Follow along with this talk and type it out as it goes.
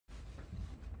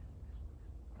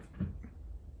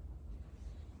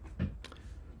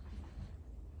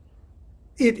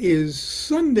It is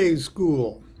Sunday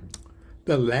school,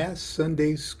 the last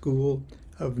Sunday school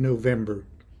of November.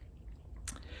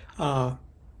 Got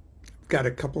a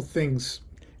couple things.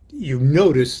 You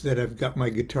notice that I've got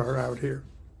my guitar out here.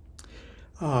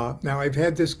 Now I've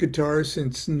had this guitar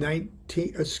since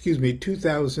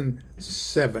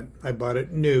 2007. I bought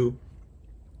it new,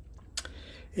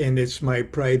 and it's my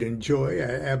pride and joy. I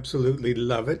absolutely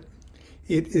love it.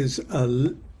 It is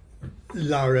a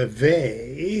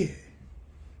Larrivee.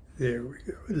 There we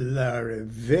go,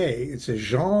 Larrivee. It's a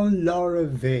Jean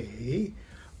Larrivee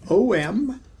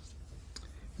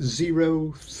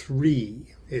OM03.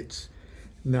 It's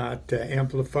not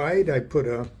amplified. I put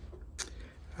a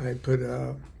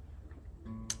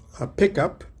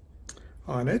pickup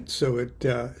on it so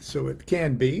it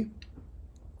can be,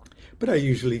 but I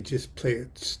usually just play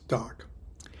it stock.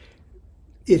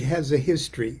 It has a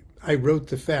history. I wrote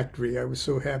the factory. I was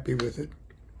so happy with it.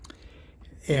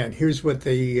 And here's what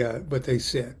they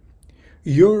said.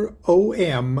 Your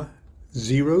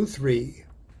OM03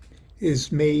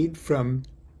 is made from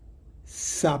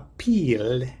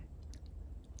sapele.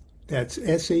 That's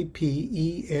S-A-P-E-L-E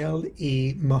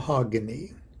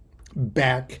mahogany,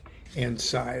 back and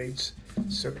sides.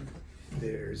 So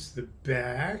there's the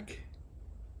back,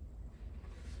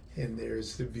 and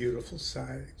there's the beautiful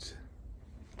sides.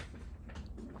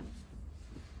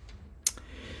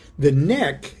 The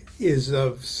neck is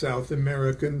of South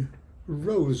American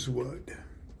rosewood.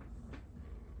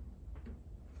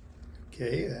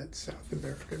 Okay, that's South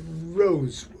American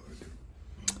rosewood.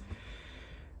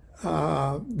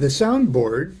 The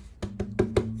soundboard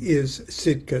is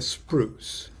Sitka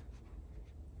spruce.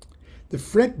 The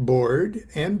fretboard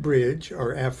and bridge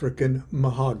are African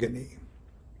mahogany.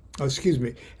 Oh, excuse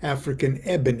me, African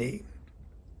ebony.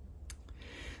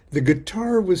 The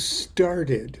guitar was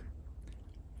started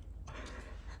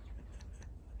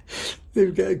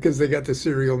because they got the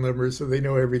serial number, so they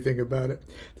know everything about it.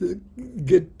 The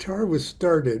guitar was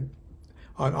started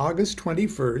on August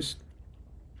 21st,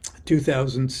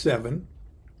 2007,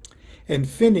 and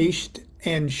finished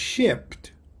and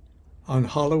shipped on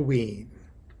Halloween,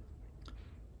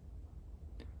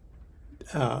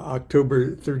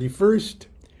 October 31st,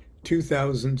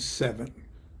 2007.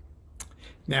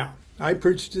 Now, I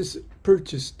purchased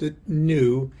it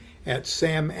new at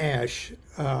Sam Ash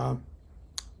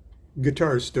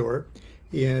guitar store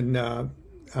in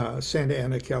Santa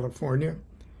Ana, California,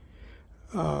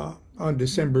 on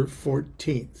December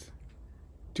 14th,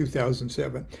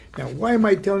 2007. Now, why am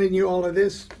I telling you all of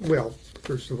this? Well,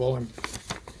 first of all,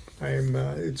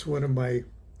 it's one of my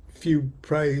few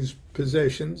prized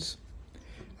possessions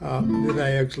that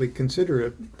I actually consider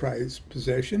a prized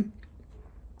possession.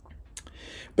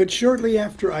 But shortly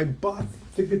after I bought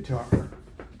the guitar,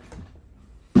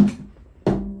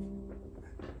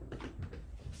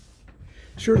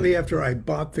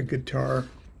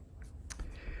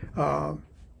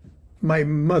 my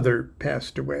mother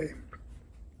passed away.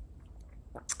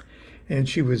 And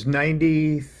she was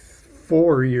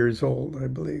 94 years old, I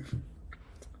believe.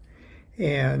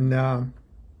 And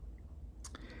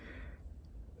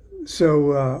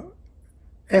so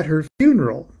at her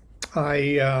funeral,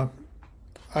 I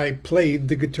played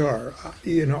the guitar.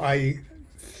 You know, I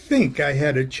think I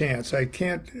had a chance. I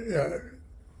can't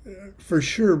for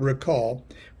sure recall,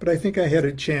 but I think I had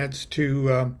a chance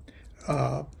to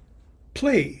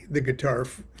play the guitar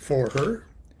for her,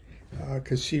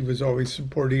 because she was always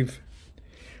supportive,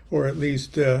 or at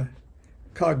least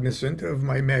cognizant of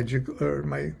my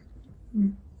my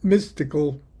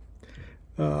mystical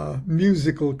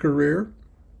musical career.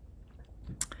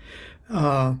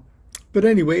 But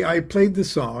anyway, I played the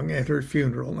song at her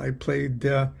funeral. I played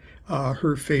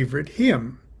her favorite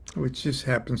hymn, which just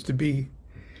happens to be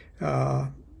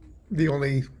the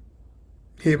only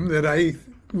hymn that I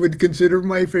would consider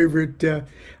my favorite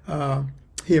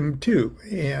hymn too.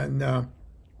 And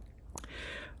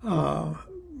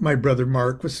my brother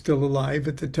Mark was still alive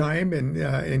at the time,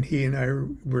 and he and I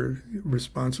were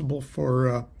responsible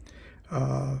for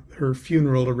her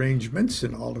funeral arrangements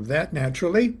and all of that,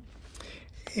 naturally.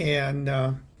 And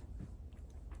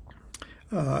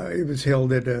it was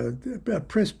held at a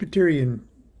Presbyterian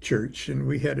church, and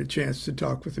we had a chance to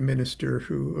talk with the minister,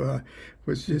 who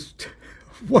was just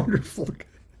wonderful,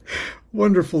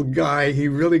 wonderful guy. He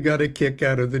really got a kick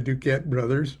out of the DuQuette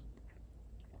brothers.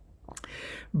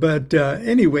 But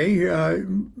anyway,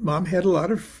 Mom had a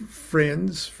lot of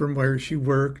friends from where she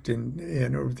worked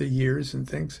and over the years and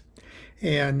things.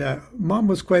 And Mom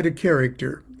was quite a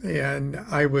character, and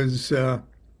I was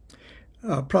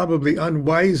probably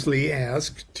unwisely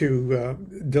asked to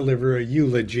deliver a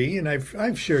eulogy, and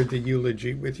I've shared the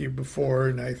eulogy with you before,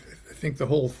 and I think the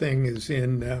whole thing is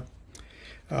in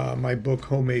my book,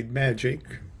 Homemade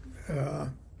Magic,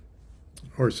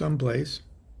 or someplace.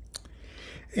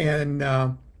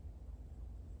 And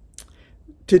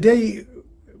today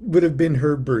would have been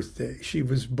her birthday. She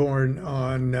was born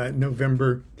on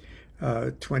November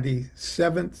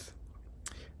 27th,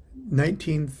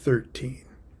 1913.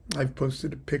 I've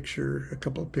posted a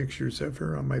couple of pictures of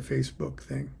her on my Facebook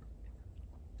thing.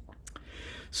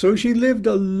 So she lived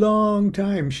a long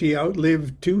time. She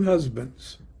outlived two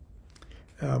husbands,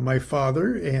 my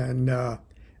father and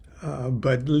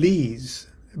Bud Lees,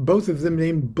 both of them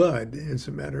named Bud, as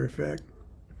a matter of fact.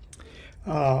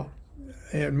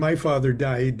 And my father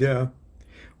died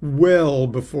well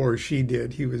before she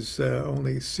did. He was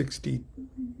only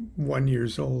 61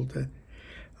 years old.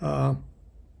 But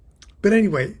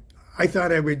anyway, I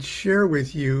thought I would share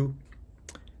with you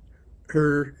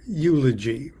her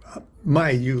eulogy,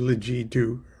 my eulogy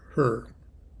to her.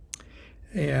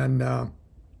 And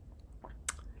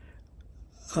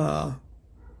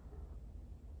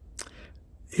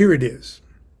here it is.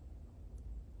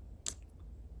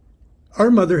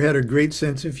 Our mother had a great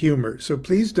sense of humor, so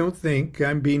please don't think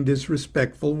I'm being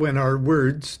disrespectful when our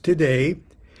words today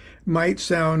might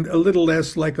sound a little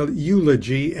less like a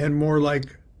eulogy and more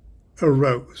like a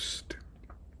roast.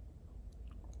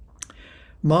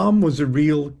 Mom was a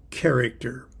real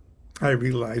character. I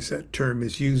realize that term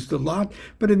is used a lot,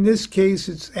 but in this case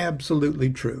it's absolutely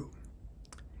true.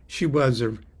 She was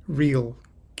a real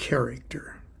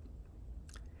character.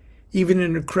 Even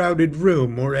in a crowded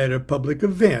room or at a public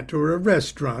event or a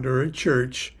restaurant or a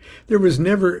church, there was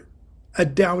never a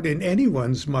doubt in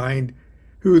anyone's mind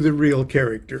who the real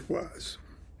character was.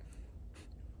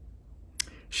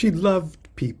 She loved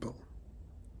people,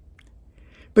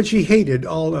 but she hated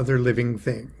all other living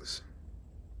things.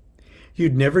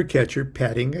 You'd never catch her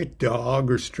patting a dog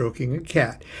or stroking a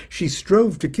cat. She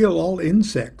strove to kill all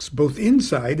insects, both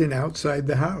inside and outside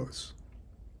the house.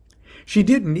 She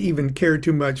didn't even care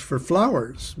too much for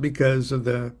flowers because of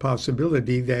the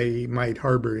possibility they might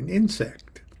harbor an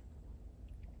insect.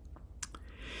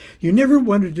 You never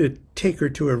wanted to take her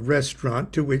to a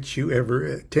restaurant to which you ever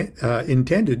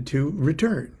intended to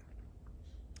return.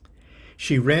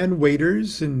 She ran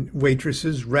waiters and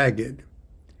waitresses ragged,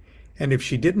 and if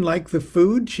she didn't like the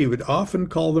food, she would often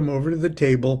call them over to the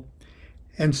table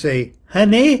and say,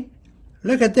 "Honey,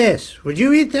 look at this. Would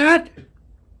you eat that?"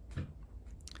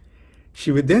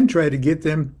 She would then try to get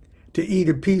them to eat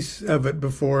a piece of it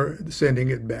before sending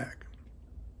it back.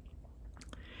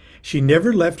 She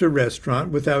never left a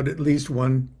restaurant without at least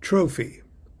one trophy.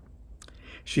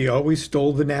 She always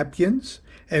stole the napkins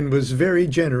and was very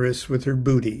generous with her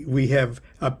booty. We have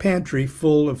a pantry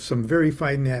full of some very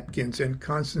fine napkins, and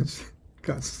Constance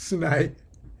and I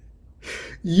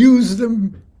use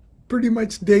them pretty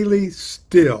much daily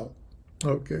still.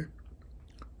 Okay.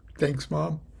 Thanks,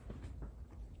 Mom.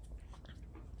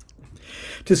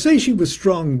 To say she was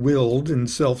strong-willed and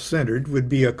self-centered would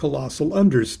be a colossal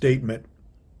understatement.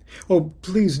 Oh,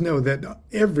 please know that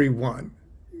everyone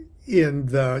in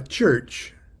the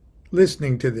church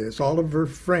listening to this, all of her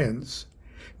friends,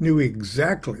 knew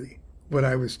exactly what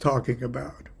I was talking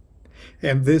about.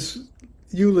 And this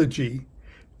eulogy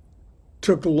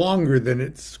took longer than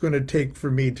it's going to take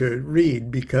for me to read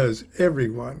because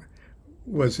everyone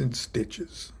was in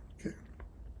stitches, okay,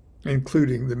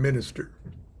 including the minister.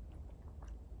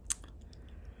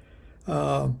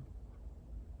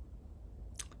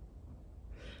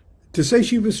 To say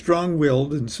she was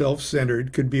strong-willed and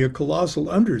self-centered could be a colossal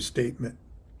understatement.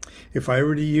 If I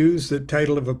were to use the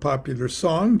title of a popular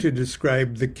song to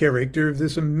describe the character of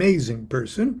this amazing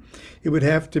person, it would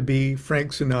have to be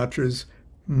Frank Sinatra's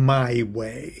My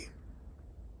Way.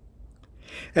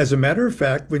 As a matter of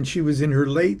fact, when she was in her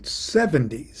late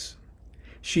 70s,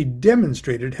 she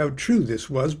demonstrated how true this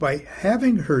was by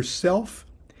having herself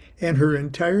and her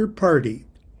entire party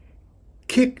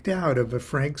kicked out of a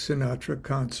Frank Sinatra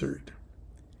concert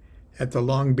at the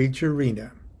Long Beach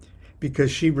Arena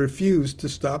because she refused to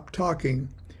stop talking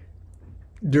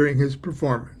during his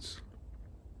performance.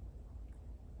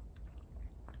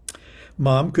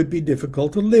 Mom could be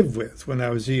difficult to live with. When I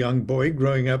was a young boy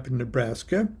growing up in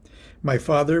Nebraska, my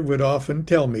father would often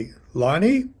tell me,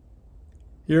 "Lonnie,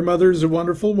 your mother's a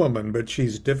wonderful woman, but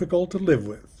she's difficult to live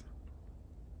with."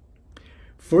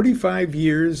 45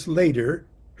 years later,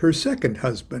 her second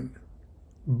husband,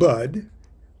 Bud,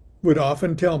 would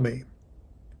often tell me,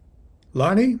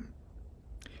 "Lonnie,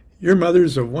 your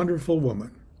mother's a wonderful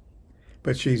woman,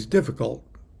 but she's difficult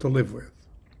to live with."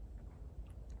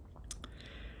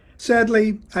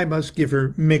 Sadly, I must give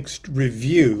her mixed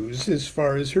reviews as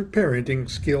far as her parenting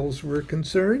skills were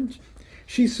concerned.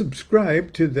 She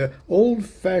subscribed to the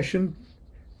old-fashioned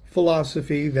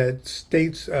philosophy that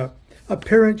states a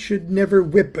parent should never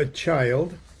whip a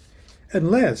child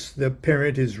unless the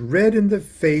parent is red in the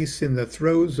face in the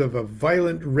throes of a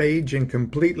violent rage and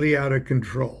completely out of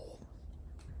control.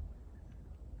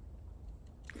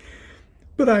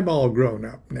 But I'm all grown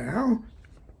up now,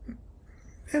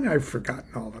 and I've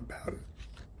forgotten all about it.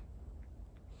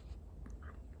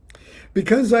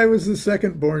 Because I was the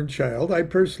second-born child, I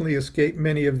personally escaped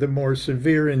many of the more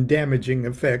severe and damaging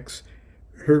effects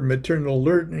her maternal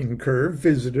learning curve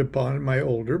visited upon my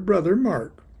older brother,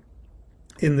 Mark,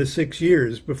 in the 6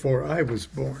 years before I was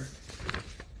born.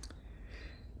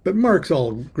 But Mark's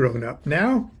all grown up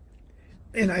now,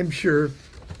 and I'm sure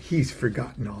he's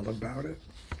forgotten all about it.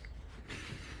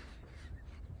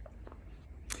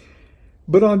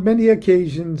 But on many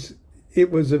occasions, it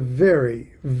was a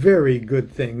very, very good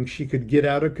thing she could get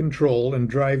out of control and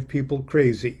drive people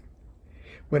crazy.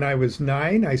 When I was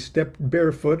 9, I stepped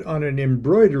barefoot on an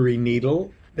embroidery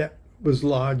needle that was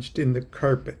lodged in the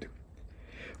carpet.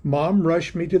 Mom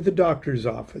rushed me to the doctor's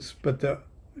office, but the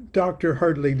doctor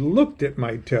hardly looked at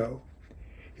my toe.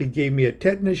 He gave me a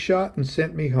tetanus shot and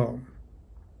sent me home.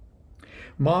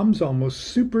 Mom's almost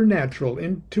supernatural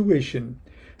intuition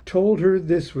told her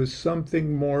this was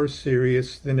something more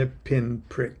serious than a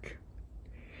pinprick.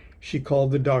 She called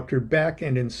the doctor back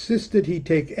and insisted he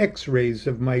take x-rays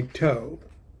of my toe.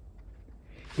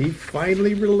 He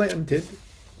finally relented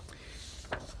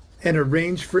and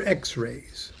arranged for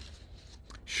x-rays.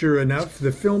 Sure enough,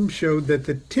 the film showed that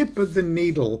the tip of the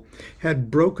needle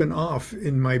had broken off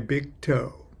in my big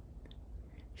toe.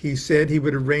 He said he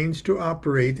would arrange to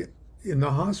operate in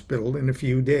the hospital in a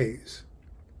few days.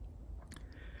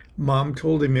 Mom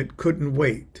told him it couldn't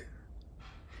wait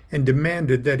and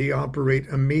demanded that he operate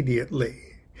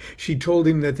immediately. She told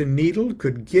him that the needle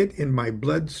could get in my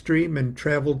bloodstream and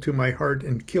travel to my heart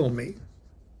and kill me.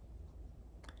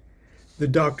 The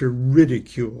doctor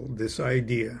ridiculed this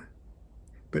idea,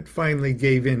 but finally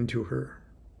gave in to her.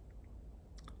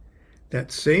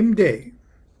 That same day,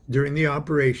 during the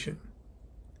operation,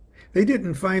 they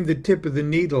didn't find the tip of the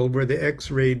needle where the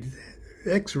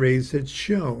x-rays had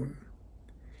shown.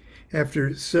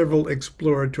 After several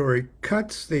exploratory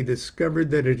cuts, they discovered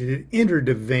that it had entered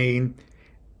a vein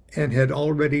and had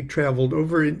already traveled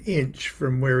over an inch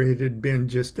from where it had been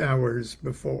just hours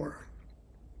before.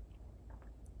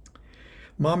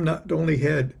 Mom not only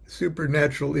had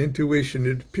supernatural intuition,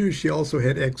 it appears she also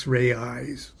had x-ray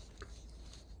eyes.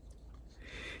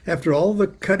 After all the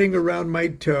cutting around my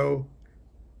toe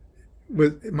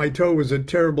was a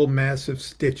terrible mass of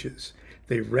stitches.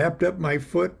 They wrapped up my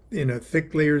foot in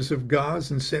thick layers of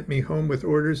gauze and sent me home with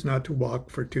orders not to walk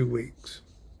for 2 weeks.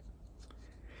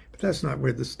 But that's not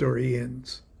where the story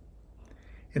ends.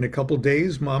 In a couple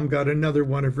days, Mom got another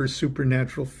one of her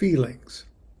supernatural feelings.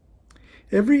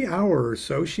 Every hour or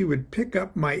so, she would pick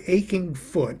up my aching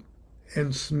foot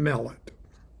and smell it.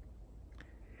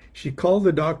 She called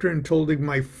the doctor and told him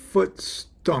my foot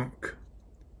stunk.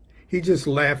 He just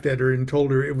laughed at her and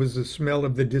told her it was the smell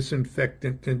of the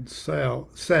disinfectant and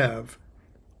salve.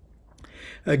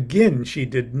 Again, she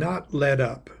did not let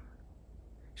up.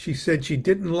 She said she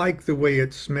didn't like the way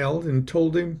it smelled and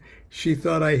told him she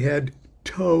thought I had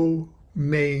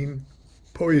ptomaine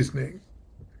poisoning.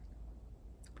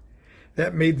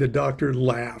 That made the doctor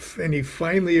laugh, and he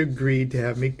finally agreed to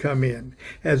have me come in.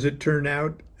 As it turned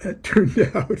out,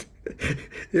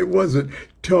 it wasn't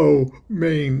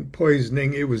ptomaine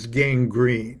poisoning, it was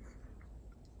gangrene.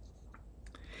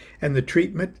 And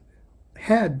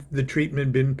had the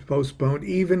treatment been postponed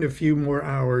even a few more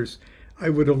hours, I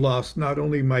would have lost not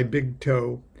only my big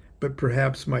toe, but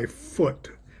perhaps my foot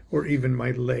or even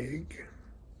my leg.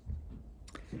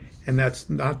 And that's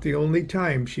not the only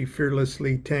time she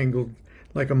fearlessly tangled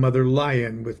like a mother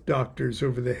lion with doctors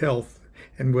over the health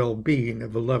and well-being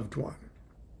of a loved one.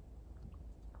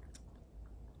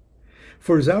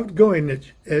 For as outgoing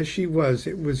as she was,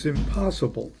 it was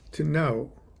impossible to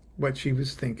know what she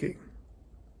was thinking.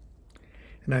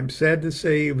 And I'm sad to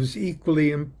say it was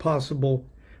equally impossible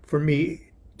for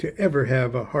me to ever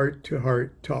have a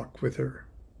heart-to-heart talk with her.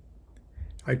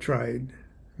 I tried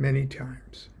many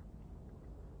times.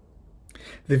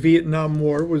 The Vietnam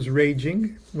War was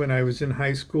raging when I was in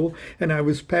high school, and I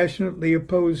was passionately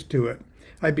opposed to it.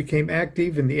 I became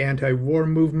active in the anti-war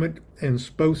movement and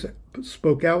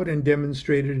spoke out and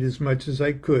demonstrated as much as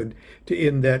I could to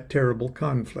end that terrible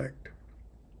conflict.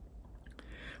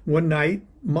 One night,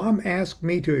 Mom asked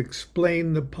me to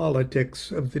explain the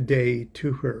politics of the day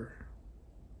to her.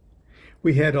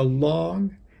 We had a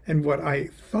long and what I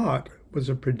thought was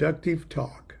a productive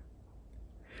talk.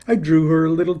 I drew her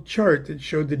a little chart that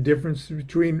showed the difference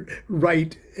between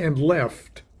right and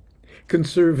left,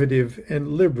 conservative and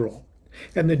liberal,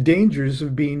 and the dangers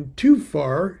of being too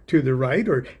far to the right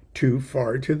or too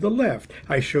far to the left.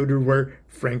 I showed her where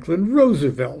Franklin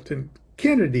Roosevelt and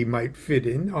Kennedy might fit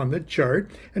in on the chart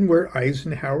and where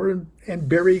Eisenhower and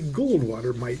Barry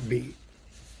Goldwater might be.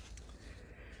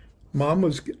 Mom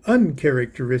was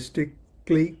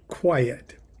uncharacteristically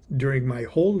quiet during my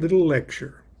whole little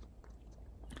lecture.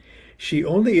 She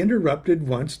only interrupted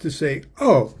once to say,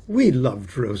 "Oh, we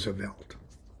loved Roosevelt."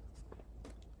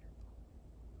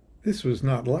 This was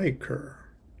not like her.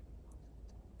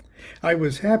 I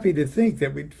was happy to think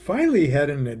that we'd finally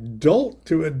had an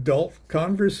adult-to-adult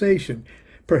conversation.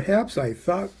 Perhaps I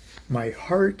thought my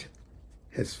heart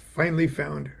has finally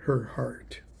found her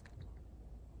heart.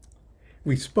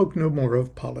 We spoke no more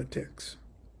of politics.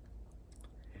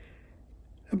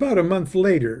 About a month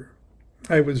later,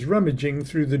 I was rummaging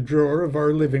through the drawer of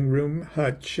our living room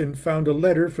hutch and found a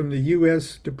letter from the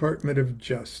U.S. Department of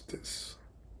Justice.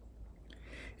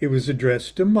 It was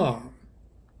addressed to Mom,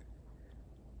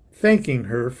 thanking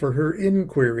her for her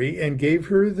inquiry, and gave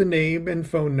her the name and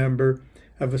phone number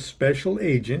of a special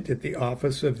agent at the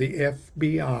office of the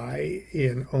FBI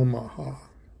in Omaha.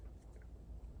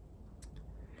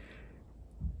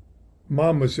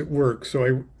 Mom was at work, so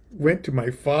I went to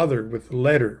my father with the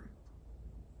letter.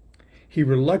 He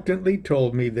reluctantly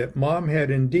told me that Mom had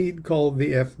indeed called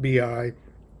the FBI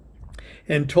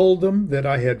and told them that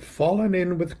I had fallen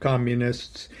in with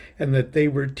communists and that they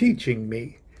were teaching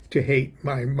me to hate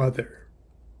my mother.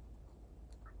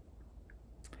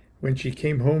 When she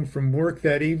came home from work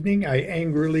that evening, I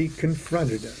angrily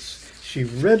confronted us. She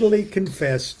readily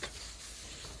confessed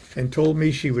and told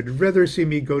me she would rather see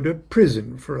me go to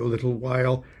prison for a little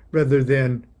while rather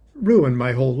than ruin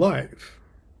my whole life.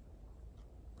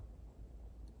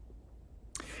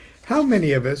 How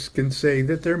many of us can say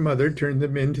that their mother turned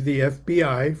them into the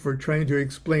FBI for trying to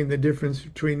explain the difference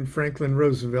between Franklin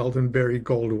Roosevelt and Barry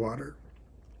Goldwater?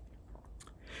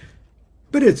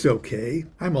 But it's okay.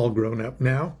 I'm all grown up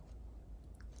now,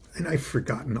 and I've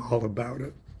forgotten all about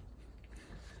it.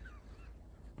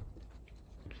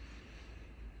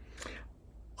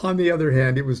 On the other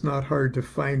hand, it was not hard to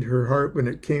find her heart when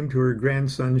it came to her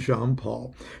grandson,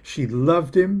 Jean-Paul. She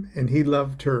loved him, and he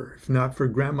loved her. If not for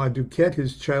Grandma DuQuette,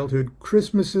 his childhood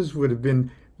Christmases would have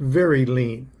been very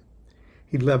lean.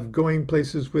 He loved going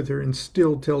places with her and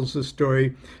still tells the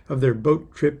story of their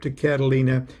boat trip to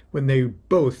Catalina when they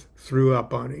both threw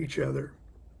up on each other.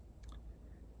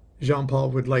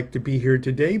 Jean-Paul would like to be here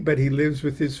today, but he lives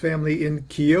with his family in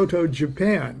Kyoto,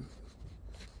 Japan.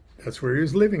 That's where he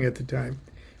was living at the time,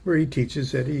 where he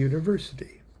teaches at a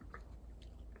university.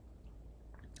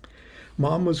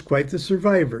 Mom was quite the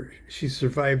survivor. She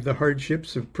survived the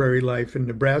hardships of prairie life in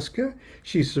Nebraska.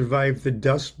 She survived the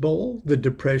Dust Bowl, the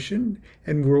Depression,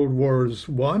 and World Wars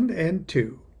I and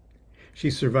II. She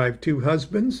survived 2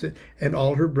 husbands and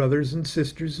all her brothers and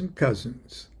sisters and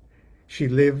cousins. She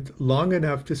lived long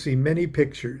enough to see many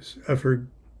pictures of her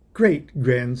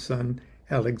great-grandson,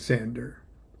 Alexander.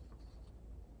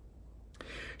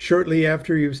 Shortly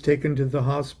after he was taken to the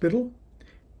hospital,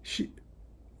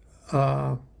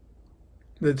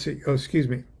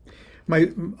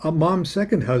 My mom's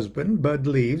second husband, Bud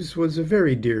Leaves, was a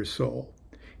very dear soul.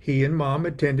 He and Mom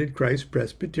attended Christ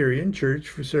Presbyterian Church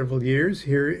for several years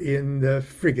here in the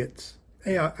Frigates.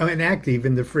 I'm active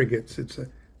in the Frigates. It's a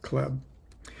club.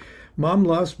 Mom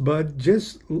lost Bud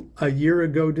just a year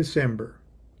ago December.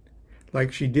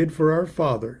 Like she did for our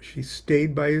father, she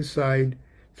stayed by his side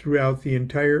throughout the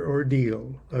entire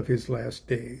ordeal of his last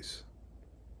days.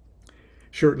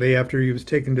 Shortly after he was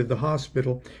taken to the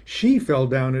hospital, she fell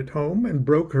down at home and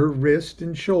broke her wrist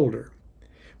and shoulder.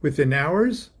 Within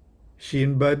hours, she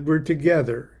and Bud were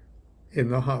together in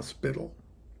the hospital.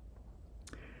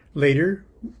 Later,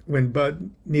 when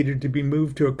Bud needed to be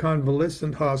moved to a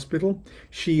convalescent hospital,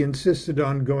 she insisted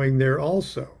on going there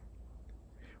also.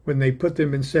 When they put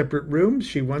them in separate rooms,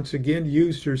 she once again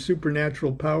used her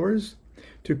supernatural powers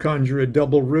to conjure a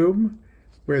double room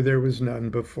where there was none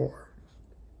before.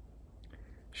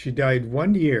 She died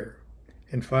 1 year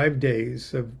and 5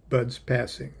 days of Bud's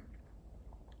passing.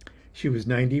 She was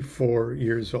 94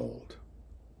 years old.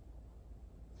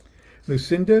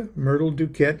 Lucinda Myrtle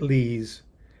DuQuette Lees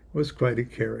was quite a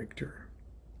character.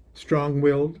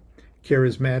 Strong-willed,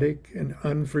 charismatic, and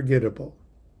unforgettable.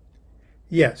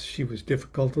 Yes, she was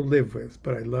difficult to live with,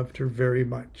 but I loved her very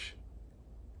much.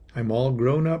 I'm all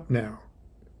grown up now,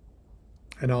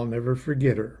 and I'll never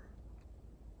forget her.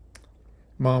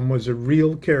 Mom was a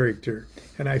real character,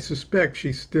 and I suspect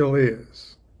she still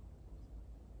is.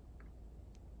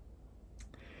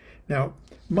 Now,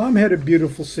 Mom had a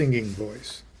beautiful singing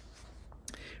voice.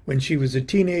 When she was a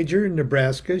teenager in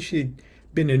Nebraska, she'd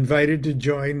been invited to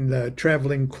join the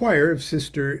traveling choir of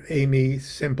Sister Amy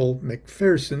Semple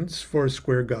McPherson's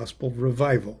Foursquare Gospel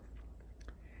Revival.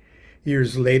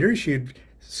 Years later, she'd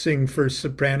sing first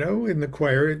soprano in the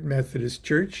choir at Methodist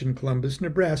Church in Columbus,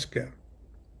 Nebraska.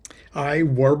 I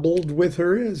warbled with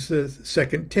her as the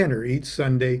second tenor each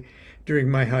Sunday during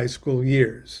my high school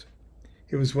years.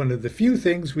 It was one of the few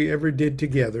things we ever did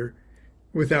together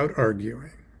without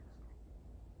arguing.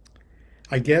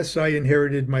 I guess I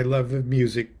inherited my love of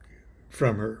music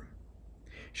from her.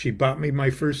 She bought me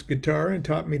my first guitar and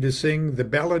taught me to sing The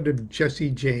Ballad of Jesse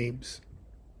James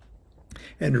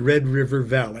and Red River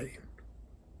Valley.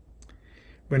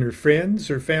 When her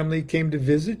friends or family came to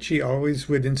visit, she always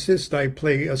would insist I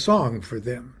play a song for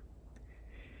them.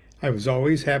 I was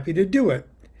always happy to do it,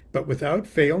 but without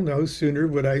fail, no sooner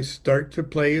would I start to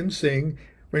play and sing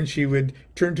when she would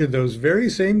turn to those very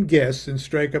same guests and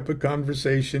strike up a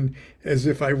conversation as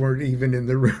if I weren't even in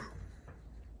the room.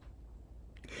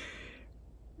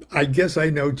 I guess I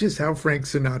know just how Frank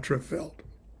Sinatra felt.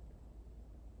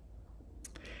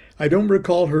 I don't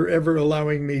recall her ever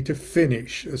allowing me to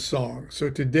finish a song, so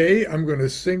today I'm going to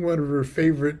sing one of her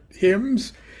favorite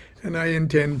hymns, and I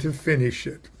intend to finish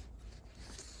it.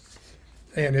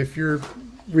 And if you're,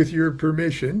 with your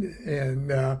permission,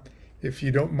 and if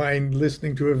you don't mind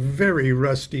listening to a very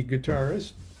rusty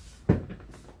guitarist,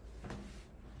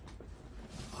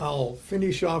 I'll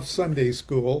finish off Sunday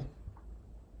school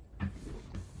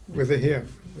with a hymn.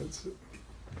 Let's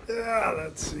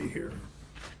see here.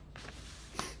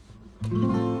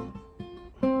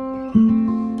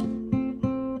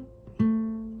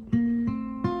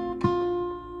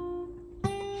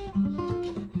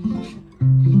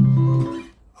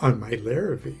 On my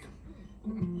Larrabee.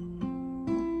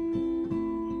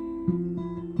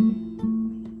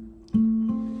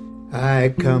 I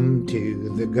come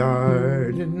to the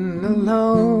garden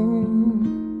alone.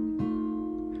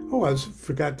 Oh, I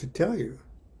forgot to tell you.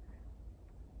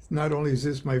 Not only is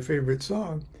this my favorite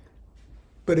song,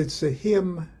 but it's a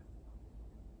hymn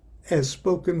as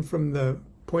spoken from the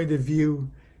point of view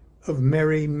of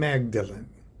Mary Magdalene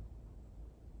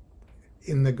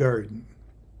in the garden.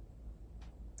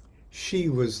 She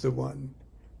was the one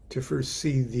to first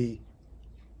see the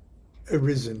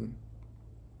arisen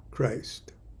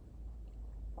Christ.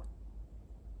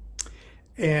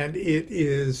 And it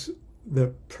is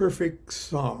the perfect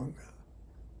song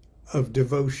of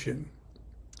devotion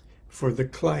for the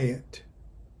client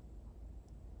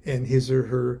and his or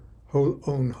her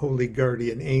own holy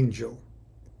guardian angel,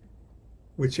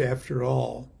 which after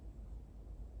all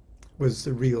was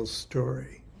the real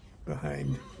story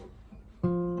behind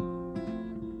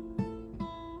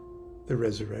the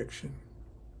resurrection.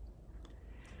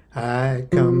 I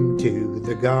come to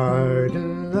the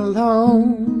garden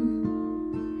alone,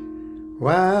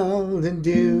 while the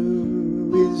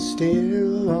dew is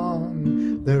still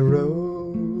on the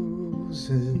roses,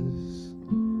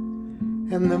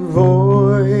 and the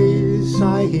voice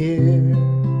I hear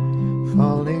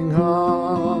falling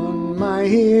on my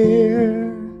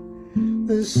ear,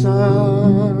 the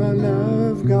Son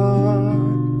of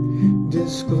God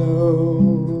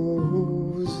discloses,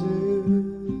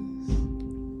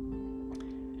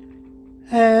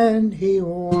 and he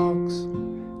walks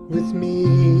with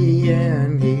me,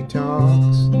 and he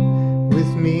talks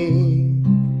with me,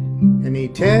 and he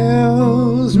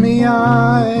tells me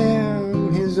I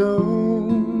am his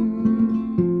own,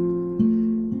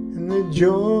 and the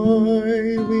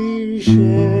joy we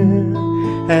share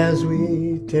as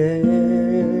we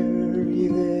tarry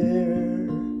there,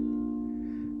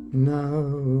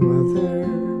 no other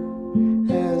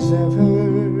has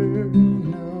ever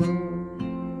known.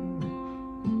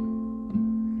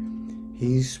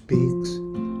 He speaks,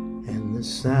 and the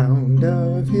sound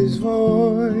of his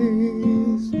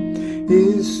voice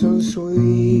is so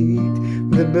sweet,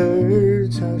 the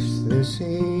birds hush their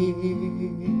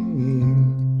singing,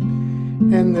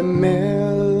 and the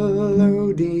melody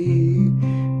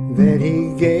that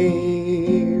he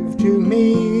gave to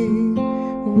me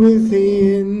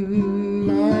within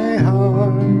my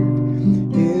heart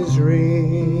is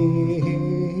ringing,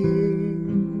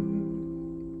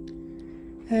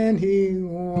 and he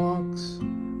walks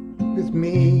with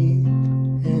me,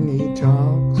 and he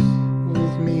talks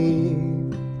with me,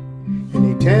 and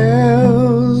he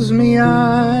tells me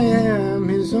I am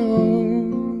his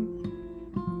own,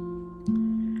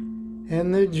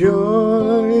 and the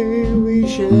joy we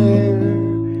share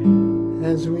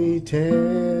as we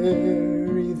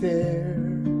tarry there,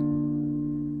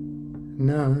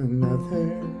 none other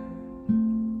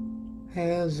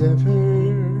has ever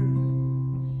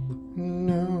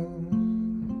known.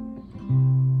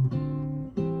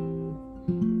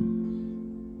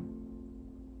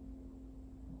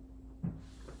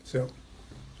 So,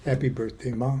 happy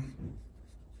birthday, Mom.